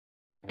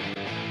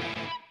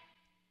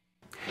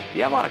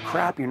You have a lot of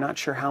crap, you're not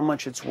sure how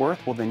much it's worth,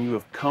 well then you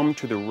have come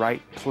to the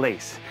right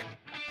place.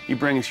 You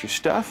bring us your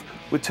stuff,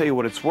 we'll tell you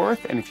what it's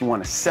worth, and if you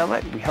want to sell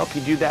it, we help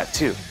you do that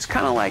too. It's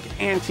kind of like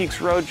Antiques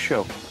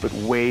Roadshow, but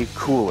way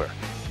cooler.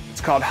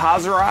 It's called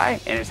Hazarai,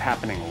 and it's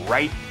happening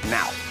right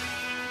now.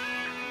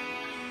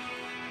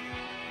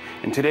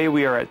 And today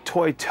we are at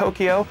Toy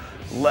Tokyo.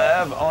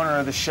 Lev, owner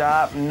of the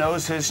shop,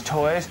 knows his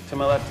toys. To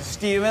my left is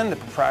Steven, the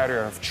proprietor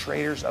of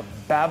Traders of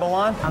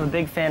Babylon. I'm a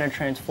big fan of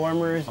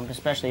Transformers. I'm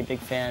especially a big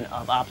fan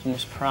of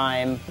Optimus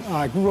Prime.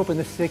 I grew up in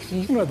the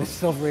 60s, you know, the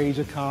Silver Age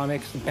of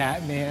comics,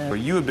 Batman. Are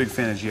you a big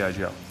fan of G.I.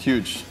 Joe?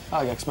 Huge. I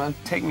like X-Men.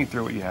 Take me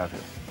through what you have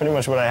here. Pretty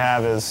much what I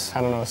have is,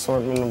 I don't know,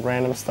 assortment of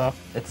random stuff.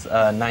 It's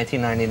a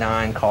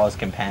 1999 Cause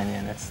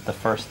companion. It's the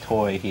first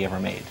toy he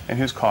ever made. And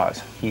who's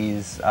Cause?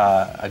 He's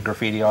a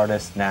graffiti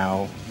artist,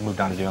 now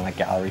moved on to doing like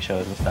gallery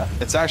shows and stuff.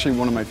 It's actually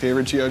one of my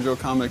favorite G.I. Joe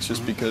comics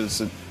just because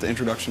the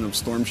introduction of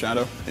Storm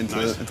Shadow into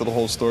the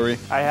whole story.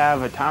 I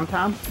have a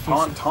Tom-Tom.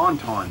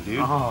 Tauntaun, dude.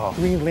 Oh.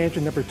 Green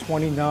Lantern number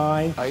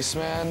 29.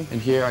 Iceman.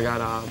 And here I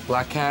got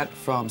Black Cat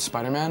from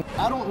Spider-Man.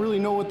 I don't really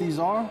know what these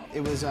are.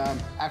 It was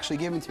actually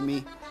given to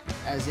me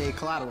as a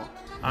collateral.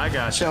 I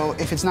got you. So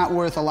if it's not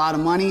worth a lot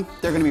of money,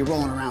 they're gonna be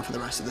rolling around for the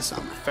rest of the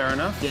summer. Fair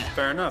enough? Yeah.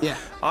 Fair enough. Yeah.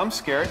 I'm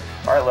scared.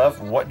 All right,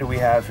 Lev, what do we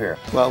have here?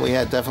 Well, we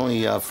had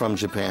definitely from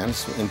Japan,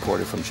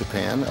 imported from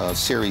Japan,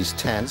 Series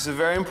 10. This is a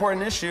very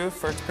important issue,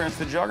 first appearance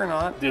of the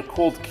Juggernaut. They're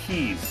called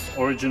keys,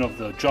 origin of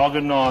the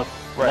Juggernaut.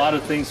 Right. A lot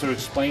of things are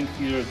explained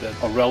here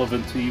that are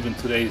relevant to even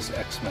today's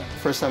X-Men.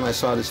 First time I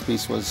saw this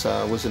piece was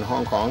in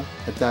Hong Kong.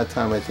 At that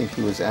time, I think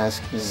he was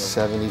asking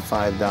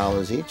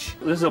 $75 each.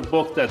 This is a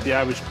book that the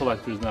average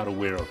collector is not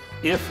aware of.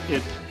 If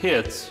it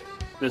hits,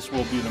 this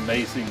will be an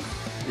amazing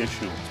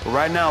issue.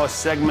 Right now, a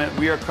segment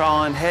we are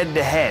calling Head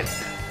to Head.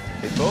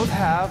 They both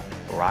have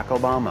Barack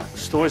Obama.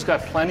 Stores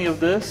got plenty of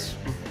this.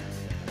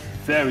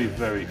 Very,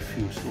 very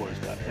few stores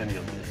got any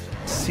of this.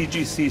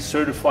 CGC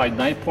certified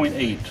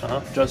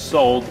 9.8 just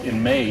sold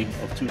in May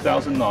of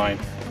 2009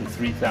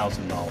 for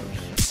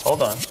 $3,000.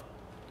 Hold on.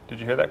 Did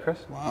you hear that, Chris?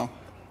 Wow.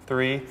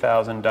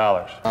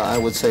 $3,000. I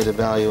would say the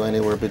value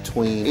anywhere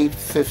between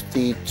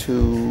 $850 to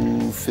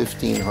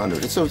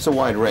 $1,500. So it's a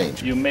wide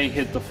range. You may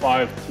hit the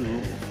 $500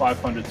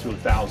 to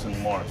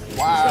 $1,000 mark.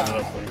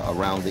 Wow.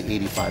 Around the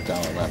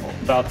 $85 level.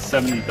 About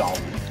 $70.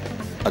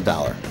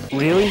 $1.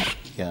 Really?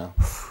 Yeah.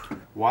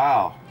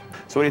 Wow.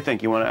 So what do you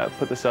think? You want to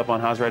put this up on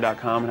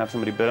Hazarai.com and have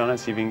somebody bid on it,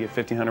 see if you can get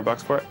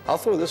 $1,500 for it? I'll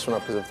throw this one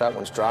up because if that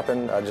one's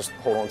dropping, just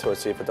hold on to it,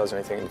 see if it does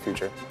anything in the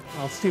future.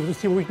 Let's see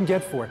what we can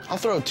get for it. I'll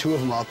throw two of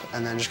them up,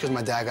 and then just because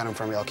my dad got them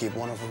for me, I'll keep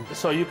one of them.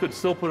 So you could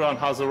still put it on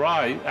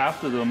Hazarai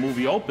after the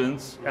movie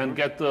opens and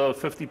get the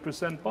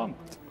 50% bump.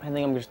 I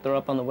think I'm just throw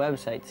up on the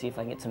website, see if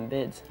I can get some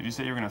bids. Did you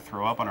say you were going to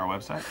throw up on our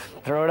website?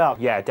 Throw it up.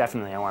 Yeah,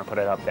 definitely. I want to put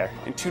it up there.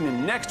 And tune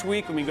in next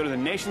week when we go to the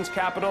nation's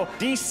capital,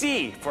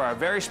 D.C., for our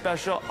very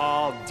special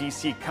All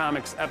DC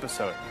Comics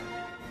episode.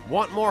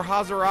 Want more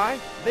Hazarai?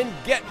 Then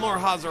get more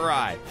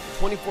Hazarai.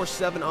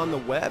 24/7 on the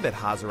web at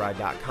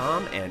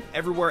Hazarai.com and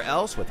everywhere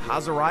else with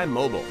Hazarai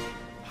Mobile.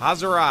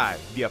 Hazarai,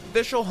 the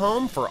official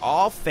home for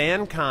all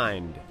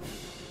fankind.